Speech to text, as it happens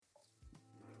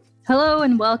Hello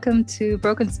and welcome to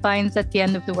Broken Spines at the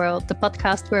End of the World, the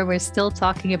podcast where we're still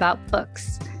talking about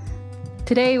books.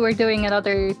 Today we're doing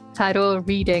another title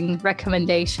reading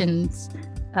recommendations.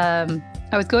 I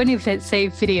was going to say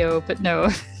video, but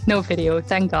no video,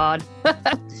 thank God.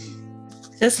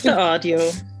 Just the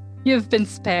audio. You've been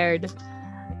spared.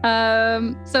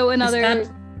 So another...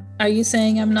 Are you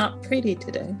saying I'm not pretty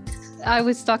today? I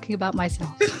was talking about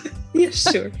myself. Yeah,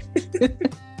 sure.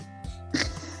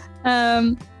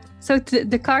 So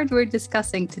the card we're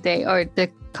discussing today, or the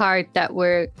card that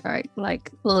we're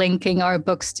linking our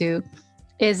books to,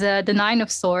 is the Nine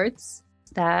of Swords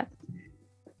that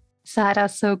Sarah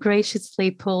so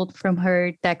graciously pulled from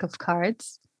her deck of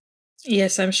cards.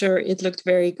 Yes, I'm sure it looked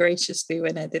very graciously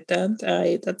when I did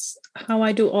that. That's how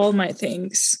I do all my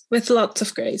things, with lots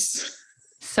of grace.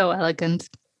 So elegant.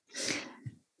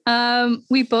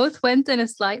 We both went in a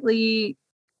slightly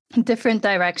different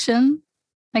direction.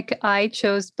 Like, I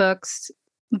chose books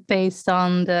based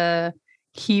on the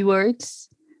keywords,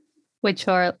 which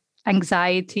are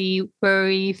anxiety,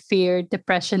 worry, fear,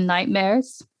 depression,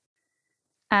 nightmares.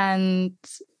 And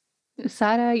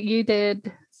Sarah, you did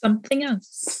something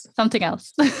else. Something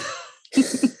else.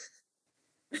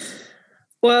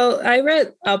 Well, I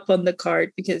read up on the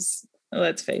card because,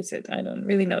 let's face it, I don't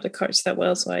really know the cards that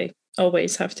well, so I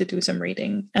always have to do some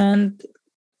reading. And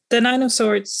the Nine of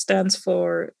Swords stands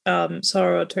for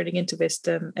sorrow turning into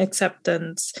wisdom,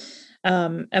 acceptance,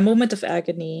 a moment of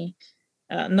agony,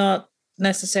 not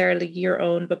necessarily your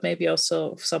own, but maybe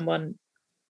also someone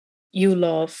you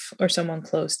love or someone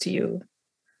close to you.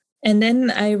 And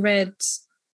then I read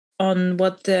on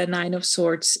what the Nine of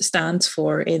Swords stands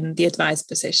for in the advice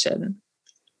position.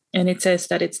 And it says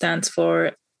that it stands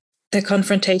for the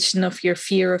confrontation of your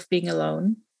fear of being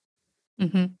alone.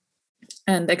 Mm-hmm.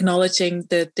 And acknowledging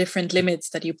the different limits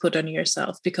that you put on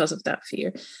yourself because of that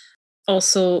fear.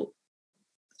 Also,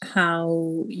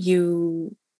 how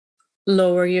you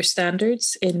lower your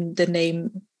standards in the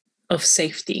name of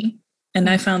safety. And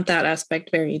I found that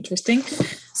aspect very interesting.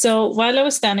 So while I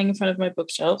was standing in front of my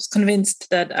bookshelves, convinced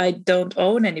that I don't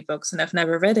own any books and I've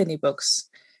never read any books,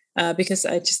 because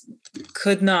I just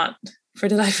could not, for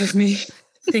the life of me,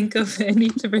 think of any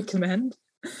to recommend.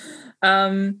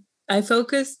 I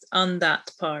focused on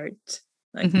that part,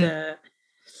 like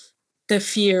the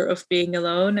fear of being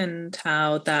alone and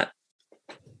how that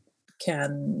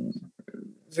can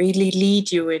really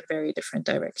lead you in very different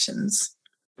directions.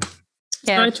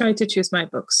 Yeah. So I tried to choose my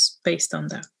books based on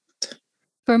that.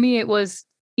 For me, it was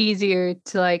easier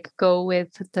to go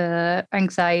with the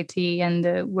anxiety and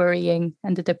the worrying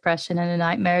and the depression and the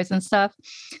nightmares and stuff.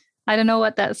 I don't know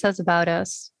what that says about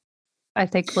us. I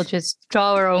think we'll just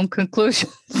draw our own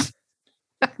conclusions.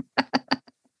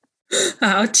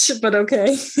 Ouch, but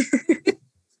okay.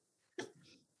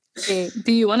 Okay.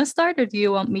 Do you want to start or do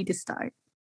you want me to start?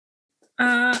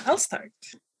 I'll start.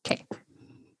 Okay.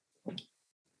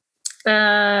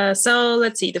 So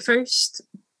let's see. The first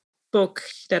book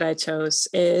that I chose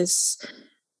is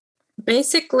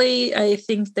basically, I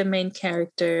think the main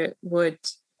character would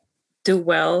do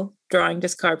well drawing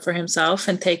this card for himself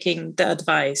and taking the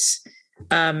advice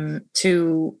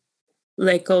to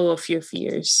let go of your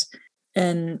fears.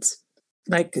 And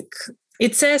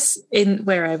it says in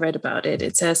where I read about it,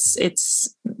 it says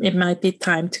it might be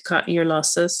time to cut your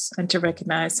losses and to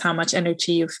recognize how much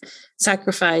energy you've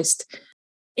sacrificed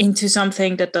into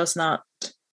something that does not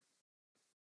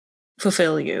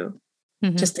fulfill you,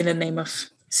 just in the name of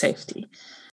safety.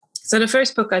 So the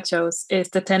first book I chose is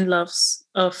The 10 Loves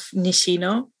of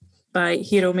Nishino by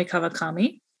Hiromi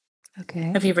Kawakami.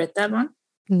 Okay. Have you read that one?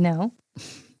 No.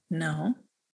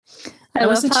 I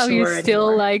love how you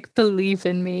still believe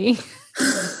in me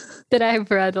that I've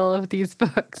read all of these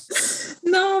books.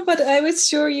 No, but I was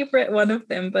sure you've read one of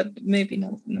them, but maybe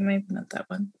not that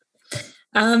one.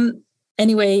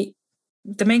 Anyway,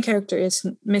 the main character is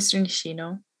Mr.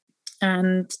 Nishino,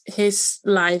 and his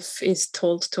life is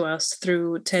told to us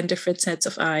through 10 different sets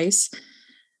of eyes.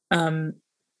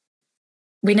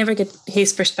 We never get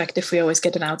his perspective, we always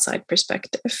get an outside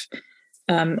perspective.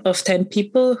 Of 10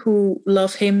 people who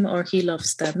love him or he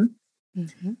loves them.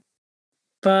 Mm-hmm.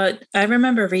 But I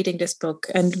remember reading this book,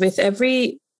 and with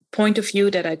every point of view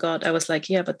that I got, I was like,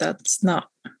 yeah, but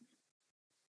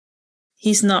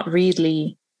he's not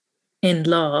really in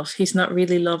love. He's not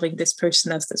really loving this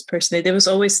person as this person. There was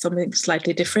always something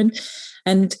slightly different.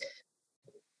 And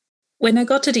when I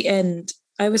got to the end,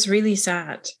 I was really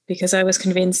sad because I was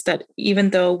convinced that even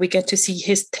though we get to see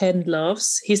his 10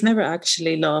 loves, he's never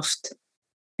actually loved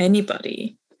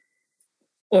anybody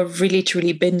or really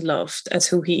truly been loved as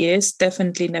who he is.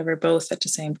 Definitely never both at the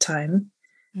same time.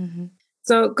 Mm-hmm.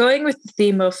 So going with the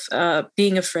theme of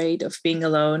being afraid of being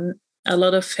alone, a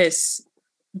lot of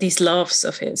these loves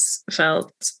of his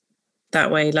felt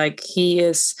that way. Like he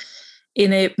is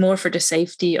in it more for the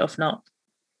safety of not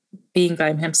being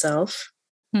by himself.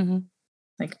 Mm-hmm.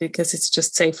 Like because it's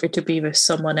just safer to be with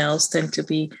someone else than to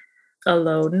be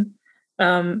alone.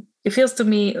 It feels to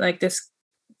me like this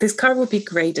card would be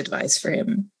great advice for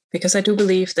him, because I do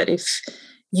believe that if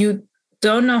you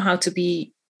don't know how to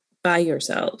be by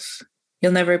yourself,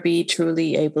 you'll never be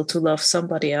truly able to love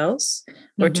somebody else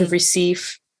or to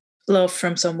receive love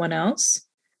from someone else,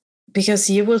 because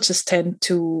you will just tend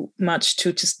too much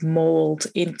to just mold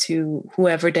into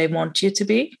whoever they want you to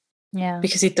be. Yeah.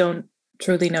 Because you don't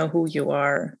truly know who you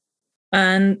are.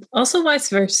 And also vice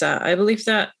versa. I believe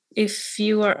that if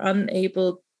you are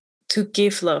unable to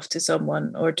give love to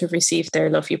someone or to receive their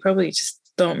love, you probably just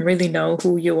don't really know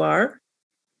who you are.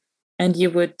 And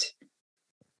you would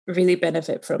really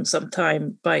benefit from some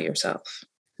time by yourself.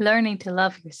 Learning to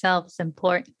love yourself is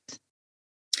important.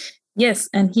 Yes,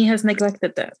 and he has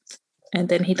neglected that. And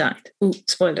then he died. Ooh,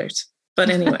 spoilers. But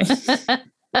anyway,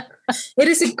 it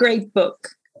is a great book.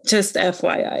 Just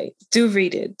FYI, do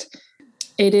read it.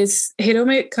 It is,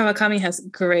 Hirome Kawakami has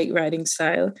great writing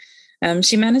style.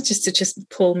 She manages to just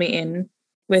pull me in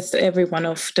with every one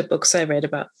of the books I read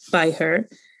about by her.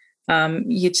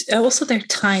 Also, they're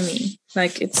tiny,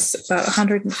 like it's about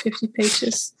 150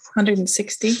 pages,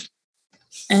 160.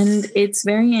 And it's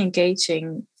very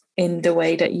engaging in the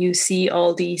way that you see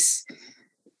all these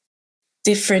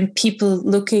different people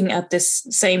looking at this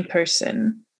same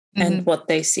person and what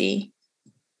they see.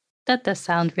 That does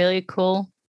sound really cool.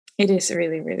 It is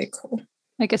really, really cool.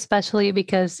 Like, especially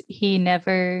because he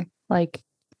never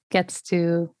gets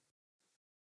to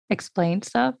explain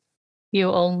stuff. You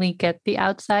only get the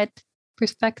outside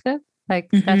perspective.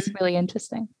 That's really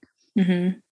interesting.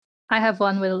 I have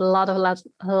one with a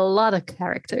lot of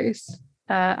characters.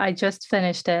 I just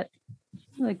finished it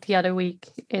the other week.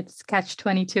 It's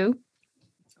Catch-22.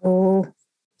 Oh,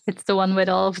 it's the one with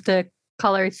all of the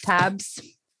colored tabs.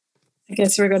 I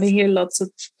guess we're going to hear lots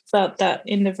about that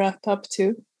in the wrap up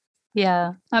too.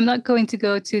 Yeah, I'm not going to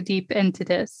go too deep into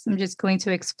this. I'm just going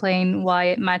to explain why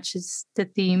it matches the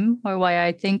theme, or why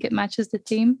I think it matches the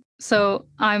theme. So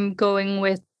I'm going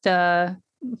with the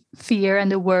fear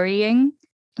and the worrying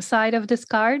side of this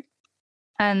card.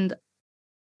 And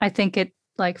I think it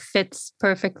fits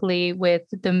perfectly with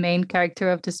the main character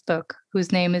of this book,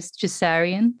 whose name is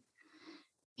Gisarion.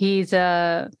 He's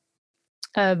a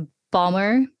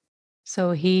bomber.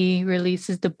 So he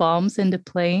releases the bombs in the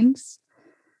planes.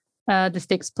 This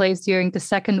takes place during the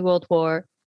Second World War.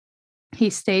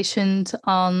 He's stationed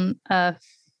on a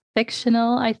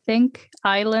fictional, I think,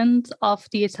 island off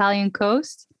the Italian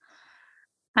coast.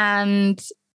 And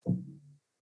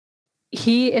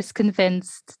he is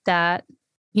convinced that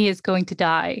he is going to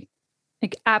die.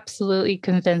 Absolutely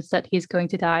convinced that he's going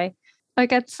to die.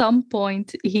 At some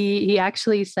point, he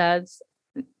actually says,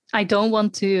 I don't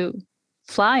want to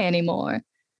fly anymore.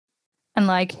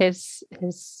 And his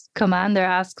commander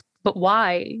asks, but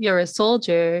why? You're a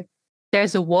soldier.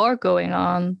 There's a war going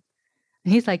on.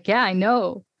 And he's like, yeah, I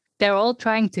know. They're all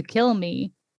trying to kill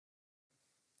me.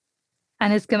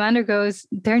 And his commander goes,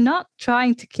 they're not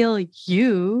trying to kill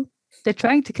you. They're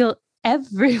trying to kill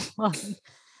everyone.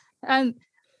 And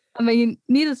I mean,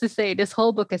 needless to say, this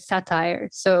whole book is satire.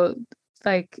 So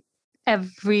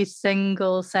every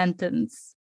single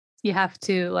sentence, you have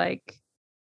to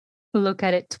look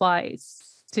at it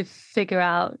twice to figure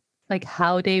out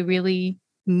how they really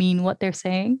mean what they're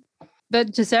saying.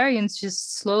 But Gisarion's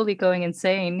just slowly going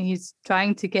insane. He's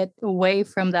trying to get away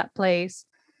from that place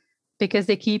because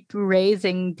they keep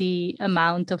raising the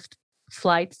amount of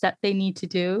flights that they need to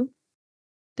do.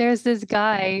 There's this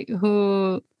guy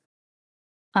who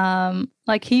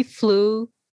he flew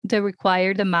the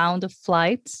required amount of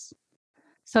flights.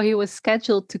 So he was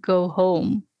scheduled to go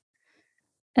home.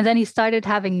 And then he started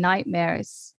having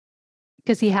nightmares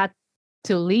because he had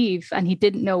to leave and he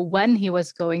didn't know when he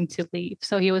was going to leave.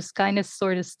 So he was kind of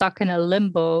sort of stuck in a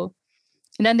limbo.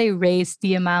 And then they raised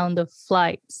the amount of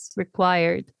flights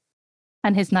required.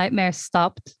 And his nightmares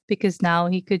stopped because now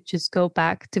he could just go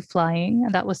back to flying.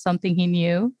 And that was something he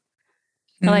knew.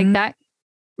 That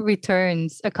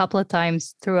returns a couple of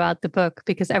times throughout the book,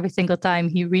 because every single time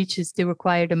he reaches the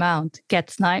required amount,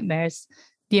 gets nightmares,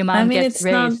 the amount gets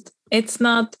raised. It's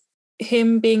not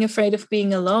him being afraid of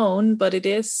being alone, but it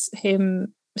is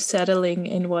him settling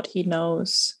in what he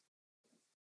knows,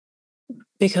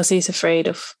 because he's afraid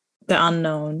of the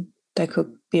unknown that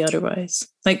could be otherwise.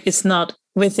 It's not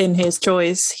within his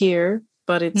choice here,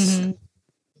 but it's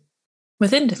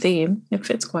within the theme. It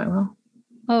fits quite well.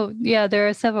 Oh, yeah, there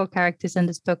are several characters in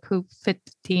this book who fit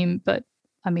the theme, but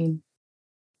I mean,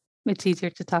 it's easier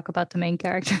to talk about the main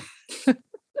character.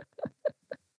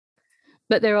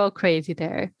 But they're all crazy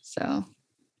there, so.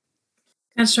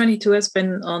 Catch 22 has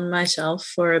been on my shelf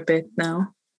for a bit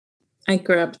now. I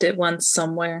grabbed it once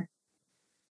somewhere.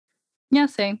 Yeah,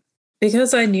 same.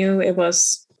 Because I knew it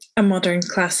was a modern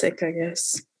classic, I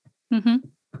guess. Mm-hmm.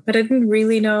 But I didn't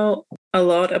really know a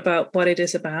lot about what it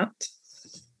is about.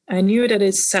 I knew that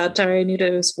it's satire, I knew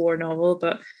that it was war novel,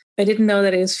 but I didn't know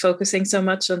that it was focusing so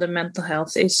much on the mental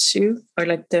health issue, or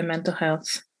like the mental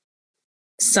health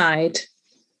side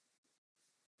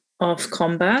of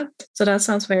combat. So that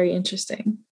sounds very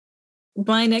interesting.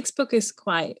 My next book is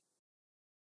quite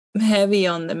heavy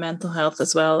on the mental health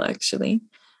as well, actually.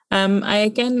 I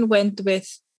again went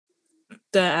with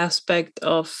the aspect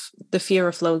of the fear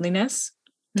of loneliness.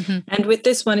 Mm-hmm. And with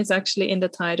this one, it's actually in the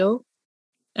title.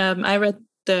 I read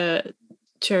the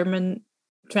German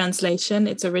translation.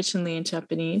 It's originally in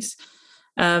Japanese.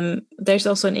 There's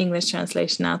also an English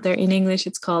translation out there. In English,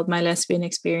 it's called My Lesbian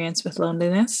Experience with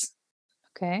Loneliness.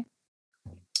 Okay.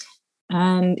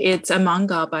 And it's a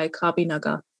manga by Kabi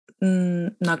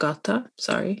Nagata,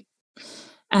 sorry.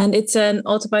 And it's an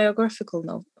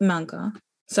autobiographical manga.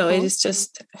 So Cool. it is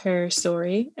just her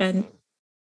story. And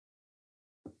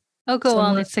oh, go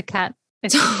on. It's a cat.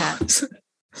 It's a cat.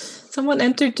 Someone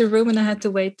entered the room and I had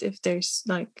to wait if there's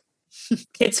like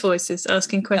kids' voices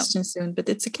asking questions soon, but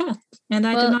it's a cat. And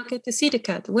I do not get to see the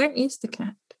cat. Where is the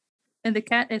cat? And the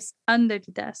cat is under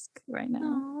the desk right now.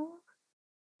 Aww.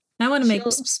 I want to make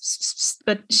pss, pss, pss, pss,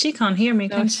 but she can't hear me.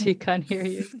 No, she can't hear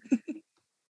you.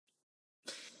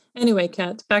 Anyway,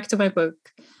 Kat, back to my book.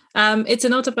 It's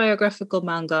an autobiographical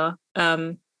manga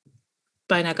by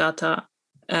Nagata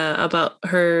about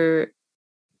herself,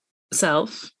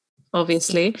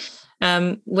 obviously,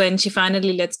 when she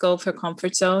finally lets go of her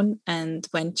comfort zone and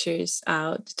ventures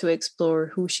out to explore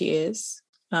who she is,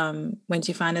 when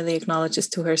she finally acknowledges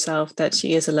to herself that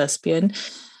she is a lesbian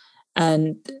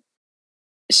and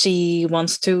she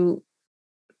wants to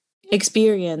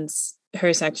experience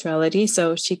her sexuality,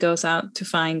 so she goes out to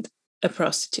find a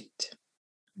prostitute.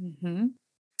 Mm-hmm.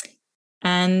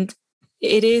 And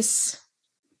it is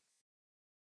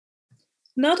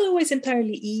not always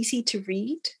entirely easy to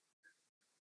read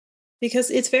because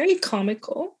it's very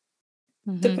comical,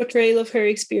 the portrayal of her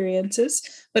experiences,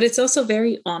 but it's also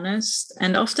very honest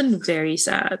and often very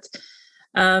sad.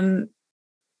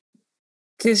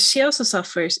 Because she also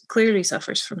clearly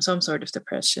suffers from some sort of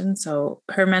depression. So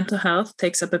her mental health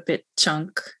takes up a big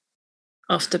chunk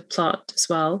of the plot as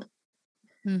well,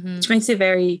 which makes it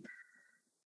very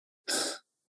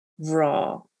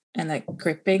raw and like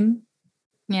gripping.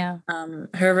 Yeah.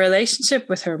 Her relationship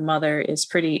with her mother is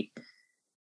pretty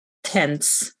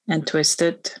tense and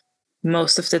twisted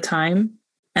most of the time.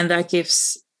 And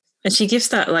she gives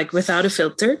that like without a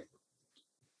filter,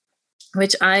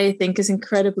 which I think is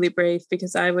incredibly brave,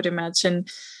 because I would imagine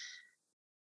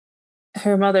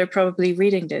her mother probably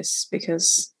reading this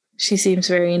because she seems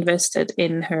very invested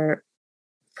in her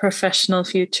professional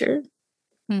future.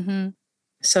 Mm-hmm.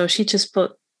 So she just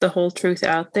put the whole truth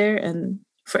out there, and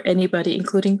for anybody,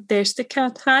 including there's the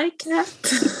cat. Hi, cat.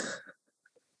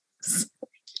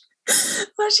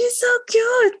 Oh, she's so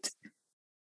cute.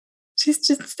 She's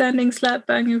just standing slap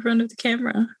bang in front of the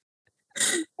camera.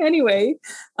 Anyway,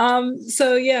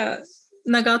 so yeah,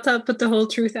 Nagata put the whole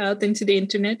truth out into the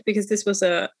internet because this was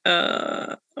a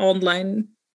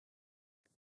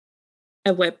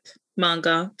web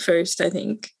manga first, I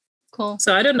think. Cool.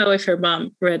 So I don't know if her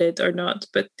mom read it or not,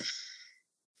 but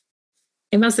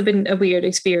it must have been a weird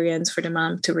experience for the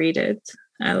mom to read it.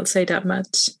 I'll say that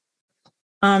much.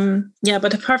 Yeah,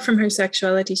 but apart from her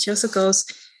sexuality, she also goes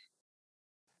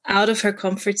out of her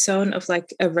comfort zone of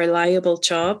like a reliable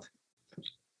job.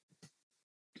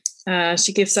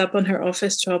 She gives up on her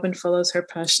office job and follows her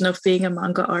passion of being a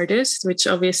manga artist, which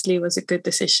obviously was a good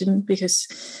decision because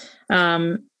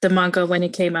the manga, when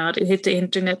it came out, it hit the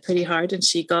internet pretty hard and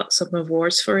she got some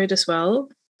awards for it as well.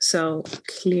 So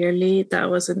clearly that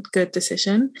was a good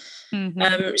decision.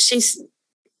 Mm-hmm. She's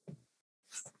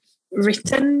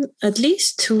written at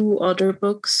least 2 other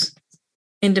books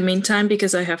in the meantime,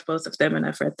 because I have both of them and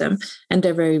I've read them and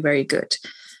they're very, very good.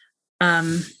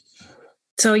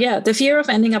 So yeah, the fear of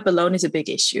ending up alone is a big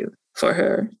issue for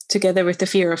her, together with the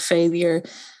fear of failure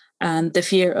and the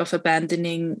fear of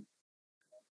abandoning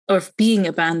or being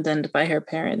abandoned by her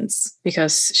parents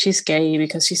because she's gay,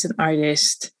 because she's an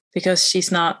artist, because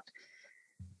she's not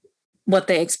what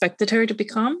they expected her to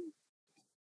become.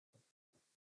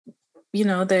 You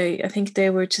know, I think they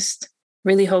were just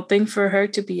really hoping for her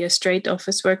to be a straight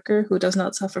office worker who does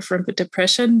not suffer from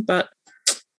depression, but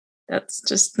that's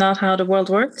just not how the world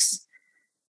works.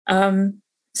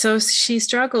 So she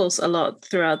struggles a lot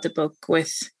throughout the book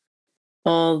with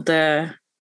all the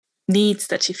needs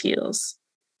that she feels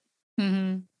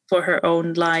for her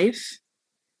own life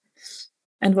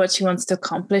and what she wants to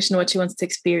accomplish and what she wants to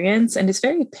experience. And it's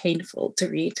very painful to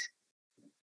read,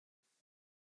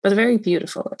 but very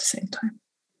beautiful at the same time.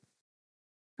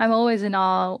 I'm always in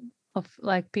awe of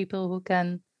like people who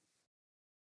can,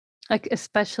 like,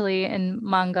 especially in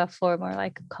manga form or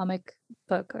like a comic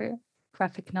book or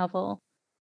graphic novel,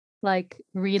 like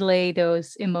relay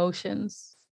those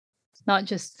emotions, not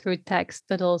just through text,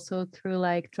 but also through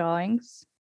like drawings.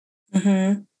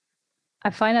 I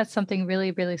find that something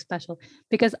really, really special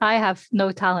because I have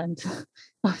no talent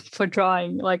for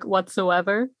drawing, like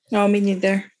whatsoever. No, me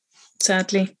neither,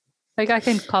 sadly. Like I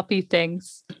can copy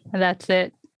things and that's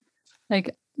it.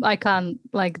 Like I can't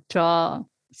like draw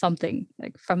something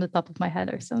like from the top of my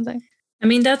head or something. I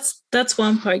mean, that's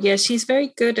one part. Yeah, she's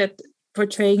very good at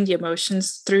portraying the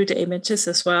emotions through the images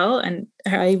as well. And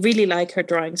I really like her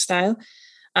drawing style.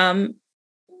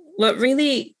 What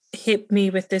really hit me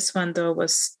with this one, though,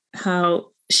 was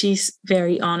how she's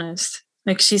very honest.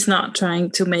 Like she's not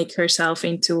trying to make herself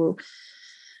into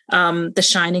the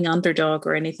shining underdog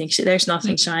or anything. There's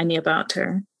nothing shiny about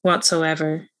her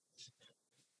whatsoever.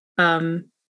 And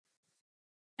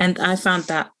I found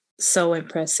that so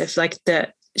impressive. Like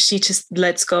she just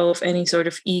lets go of any sort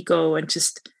of ego and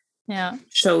just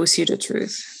shows you the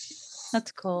truth.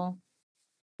 That's cool.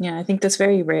 Yeah, I think that's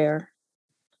very rare.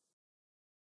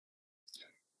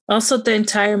 Also, the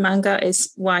entire manga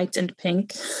is white and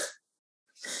pink.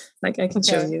 Like I can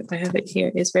show you. I have it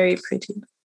here. It's very pretty.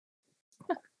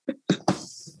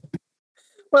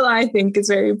 Well, I think it's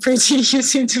very pretty. You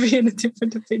seem to be in a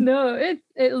different opinion. No,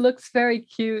 it looks very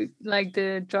cute. Like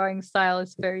the drawing style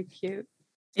is very cute.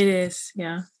 It is,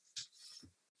 yeah.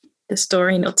 The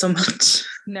story, not so much.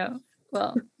 No.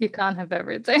 Well, you can't have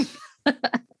everything.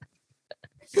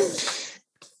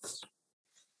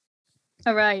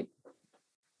 All right.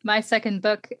 My second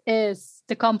book is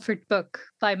The Comfort Book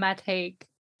by Matt Haig.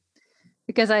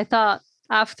 Because I thought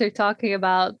after talking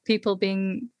about people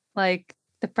being like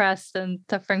depressed and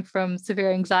suffering from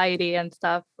severe anxiety and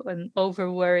stuff and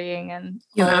over worrying and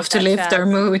you have to lift their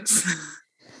moods.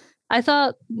 I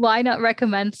thought, why not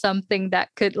recommend something that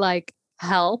could like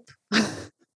help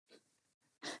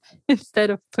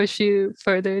instead of push you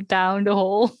further down the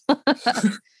hole?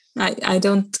 I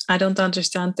don't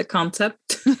understand the concept.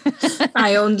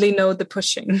 I only know the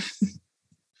pushing.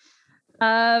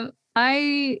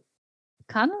 I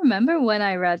can't remember when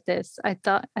I read this. I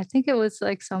think it was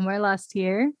like somewhere last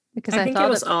year because I think thought it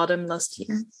was autumn last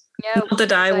year. Yeah. Not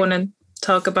that I want to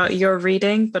talk about your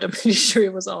reading, but I'm pretty sure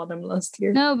it was autumn last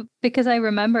year. No, because I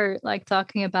remember like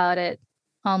talking about it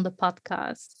on the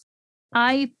podcast.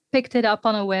 I picked it up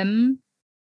on a whim.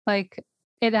 Like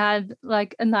it had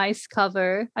like a nice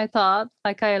cover. I thought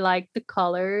like I liked the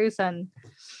colors and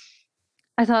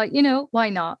I thought, why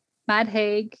not? Matt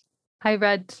Haig. I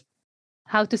read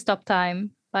How to Stop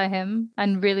Time by him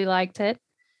and really liked it.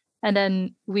 And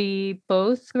then we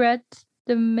both read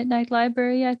The Midnight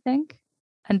Library, I think,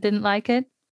 and didn't like it.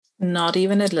 Not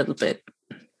even a little bit.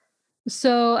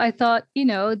 So I thought,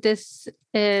 this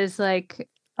is like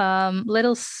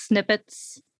little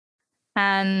snippets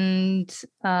and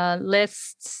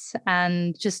lists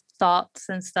and just thoughts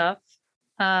and stuff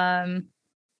that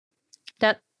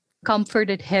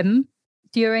comforted him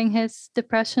during his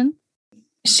depression.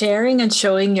 Sharing and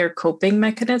showing your coping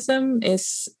mechanism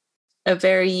is a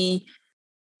very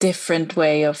different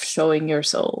way of showing your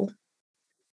soul.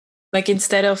 Like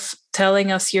instead of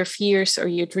telling us your fears or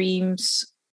your dreams,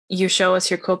 you show us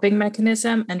your coping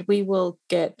mechanism and we will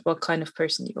get what kind of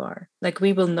person you are. Like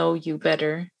we will know you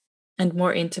better and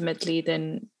more intimately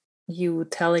than you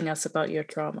telling us about your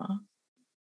trauma,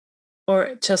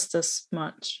 or just as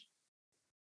much.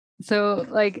 So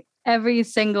like every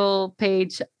single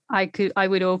page I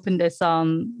would open this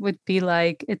on would be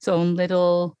like its own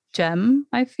little gem.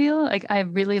 I feel like I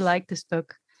really like this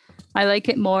book. I like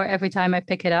it more every time I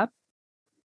pick it up.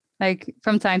 Like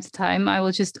from time to time, I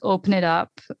will just open it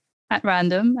up at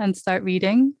random and start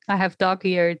reading. I have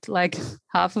dog-eared like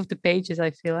half of the pages,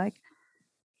 I feel like.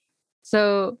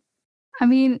 So, I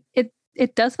mean, it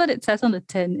does what it says on the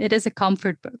tin. It is a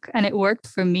comfort book and it worked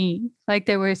for me. Like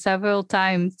there were several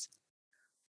times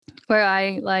where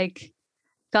I like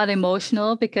got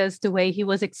emotional because the way he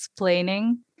was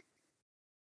explaining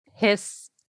his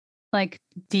like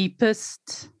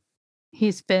deepest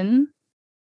he's been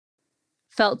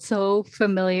felt so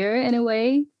familiar in a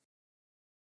way.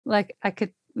 Like I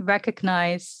could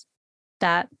recognize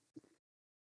that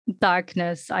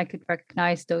darkness. I could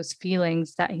recognize those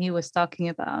feelings that he was talking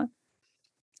about.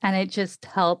 And it just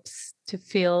helps to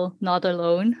feel not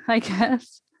alone, I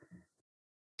guess,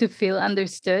 to feel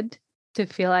understood, to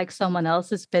feel like someone else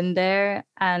has been there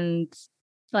and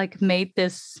like made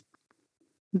this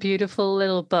beautiful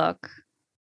little book.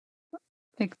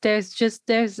 Like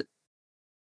there's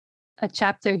a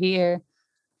chapter here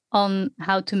on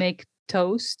how to make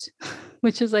toast,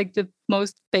 which is like the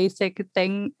most basic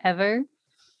thing ever.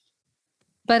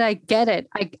 But I get it.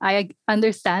 I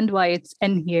understand why it's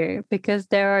in here, because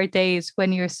there are days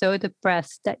when you're so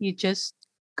depressed that you just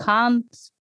can't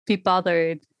be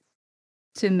bothered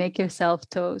to make yourself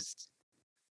toast.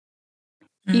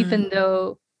 Even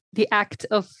though the act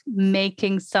of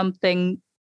making something,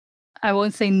 I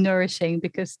won't say nourishing,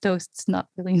 because toast's not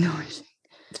really nourishing.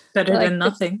 Better than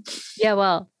nothing. Yeah,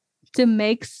 well, to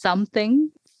make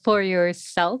something for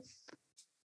yourself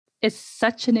is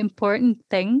such an important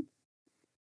thing.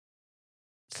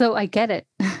 So I get it.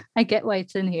 I get why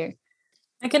it's in here.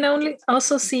 I can only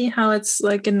also see how it's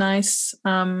like a nice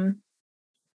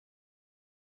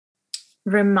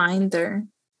reminder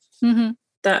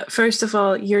that, first of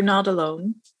all, you're not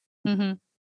alone.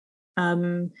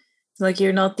 Like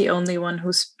you're not the only one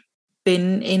who's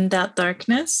been in that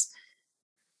darkness.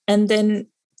 And then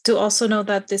to also know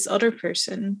that this other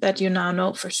person that you now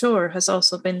know for sure has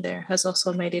also been there, has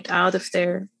also made it out of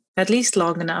there at least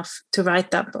long enough to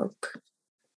write that book.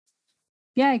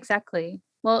 Yeah, exactly.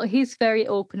 Well, he's very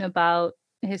open about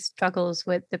his struggles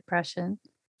with depression,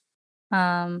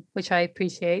 which I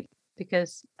appreciate,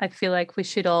 because I feel like we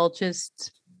should all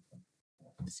just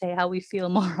say how we feel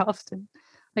more often.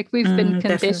 Like we've been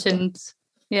conditioned.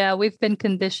 Definitely. Yeah, we've been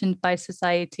conditioned by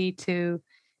society to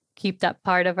keep that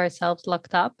part of ourselves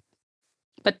locked up.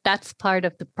 But that's part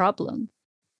of the problem,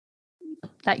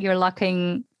 that you're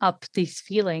locking up these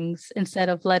feelings instead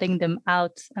of letting them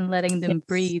out and letting them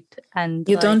breathe. And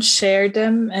you don't share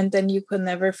them, and then you can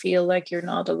never feel like you're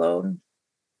not alone.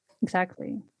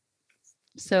 Exactly.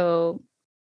 So,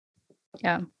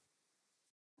 yeah.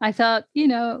 I thought,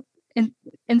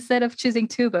 instead of choosing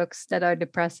 2 books that are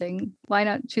depressing, why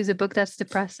not choose a book that's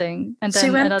depressing? And then she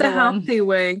went another the happy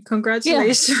way.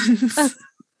 Congratulations. Yeah.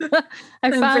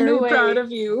 I'm very proud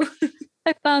of you.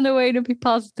 I found a way to be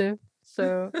positive.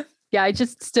 So yeah, I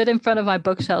just stood in front of my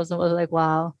bookshelves and was like,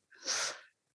 wow.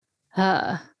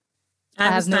 I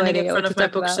was standing in front of my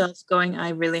bookshelves going, I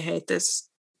really hate this.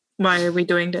 Why are we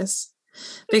doing this?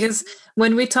 Because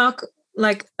when we talk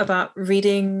like about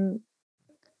reading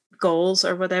goals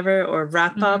or whatever, or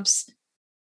wrap-ups,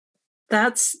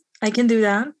 I can do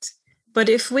that. But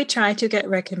if we try to get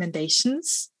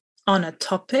recommendations on a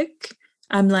topic,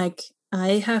 I'm like,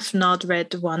 I have not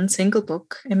read one single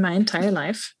book in my entire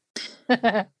life.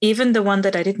 Even the one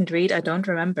that I didn't read, I don't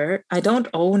remember. I don't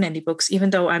own any books, even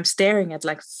though I'm staring at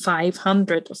like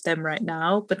 500 of them right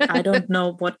now, but I don't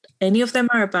know what any of them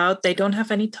are about. They don't have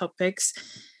any topics.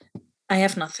 I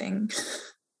have nothing.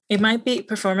 It might be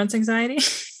performance anxiety.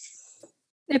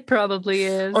 It probably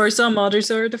is. Or some other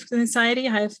sort of anxiety.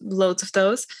 I have loads of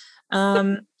those.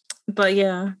 But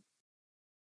yeah.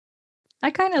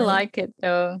 I kind of like it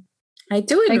though. I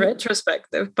do in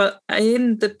retrospective, but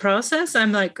in the process,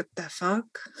 I'm like, what the fuck?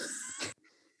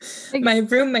 My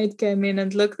roommate came in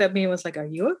and looked at me and was like, are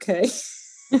you okay?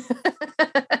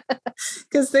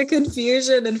 Because the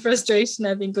confusion and frustration,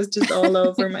 I think, was just all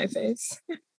over my face.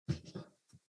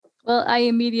 Well, I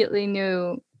immediately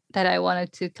knew that I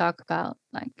wanted to talk about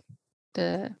like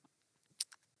the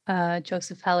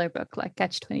Joseph Heller book, like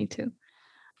Catch-22.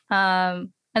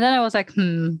 And then I was like,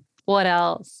 what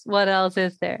else? What else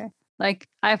is there? Like,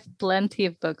 I have plenty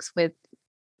of books with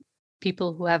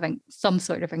people who have some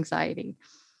sort of anxiety.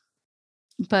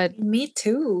 But me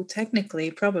too,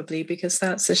 technically, probably, because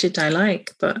that's the shit I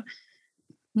like. But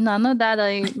none of that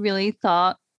I really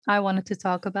thought I wanted to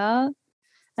talk about.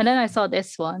 And then I saw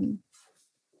this one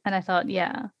and I thought,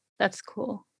 yeah, that's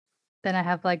cool. Then I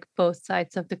have like both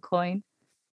sides of the coin.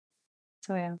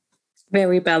 So yeah.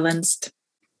 Very balanced.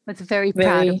 I was very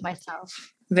proud of myself.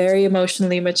 Very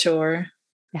emotionally mature.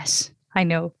 Yes, I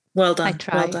know. Well done. I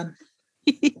tried. Well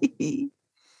done.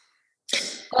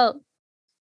 Well,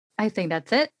 I think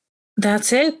that's it.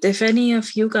 That's it. If any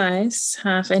of you guys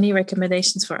have any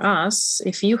recommendations for us,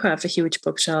 if you have a huge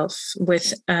bookshelf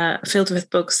filled with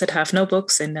books that have no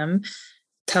books in them,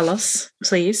 tell us,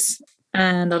 please.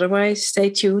 And otherwise, stay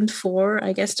tuned for,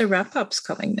 I guess, the wrap-ups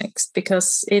coming next,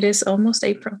 because it is almost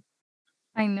April.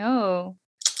 I know.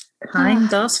 Time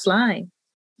does fly.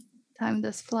 Time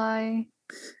does fly.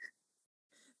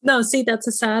 No, see, that's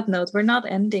a sad note. We're not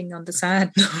ending on the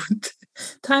sad note.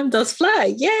 Time does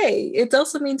fly. Yay. It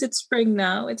also means it's spring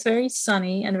now. It's very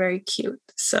sunny and very cute.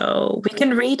 So we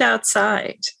can read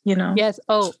outside, you know? Yes.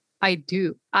 Oh, I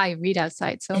do. I read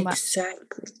outside so much.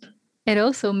 Exactly. It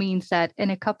also means that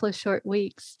in a couple of short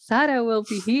weeks, Sarah will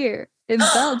be here in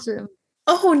Belgium.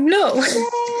 Oh, no.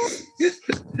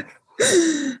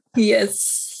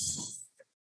 Yes.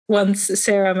 Once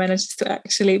Sarah manages to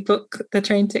actually book the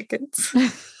train tickets.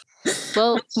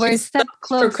 Well, we're a step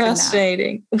closer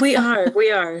procrastinating. Now. We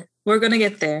are. We're going to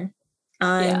get there.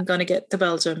 I'm going to get to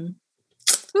Belgium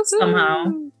somehow.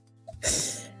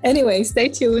 Anyway, stay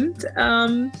tuned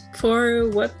for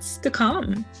what's to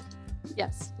come.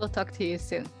 Yes, we'll talk to you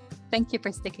soon. Thank you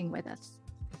for sticking with us.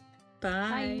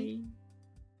 Bye.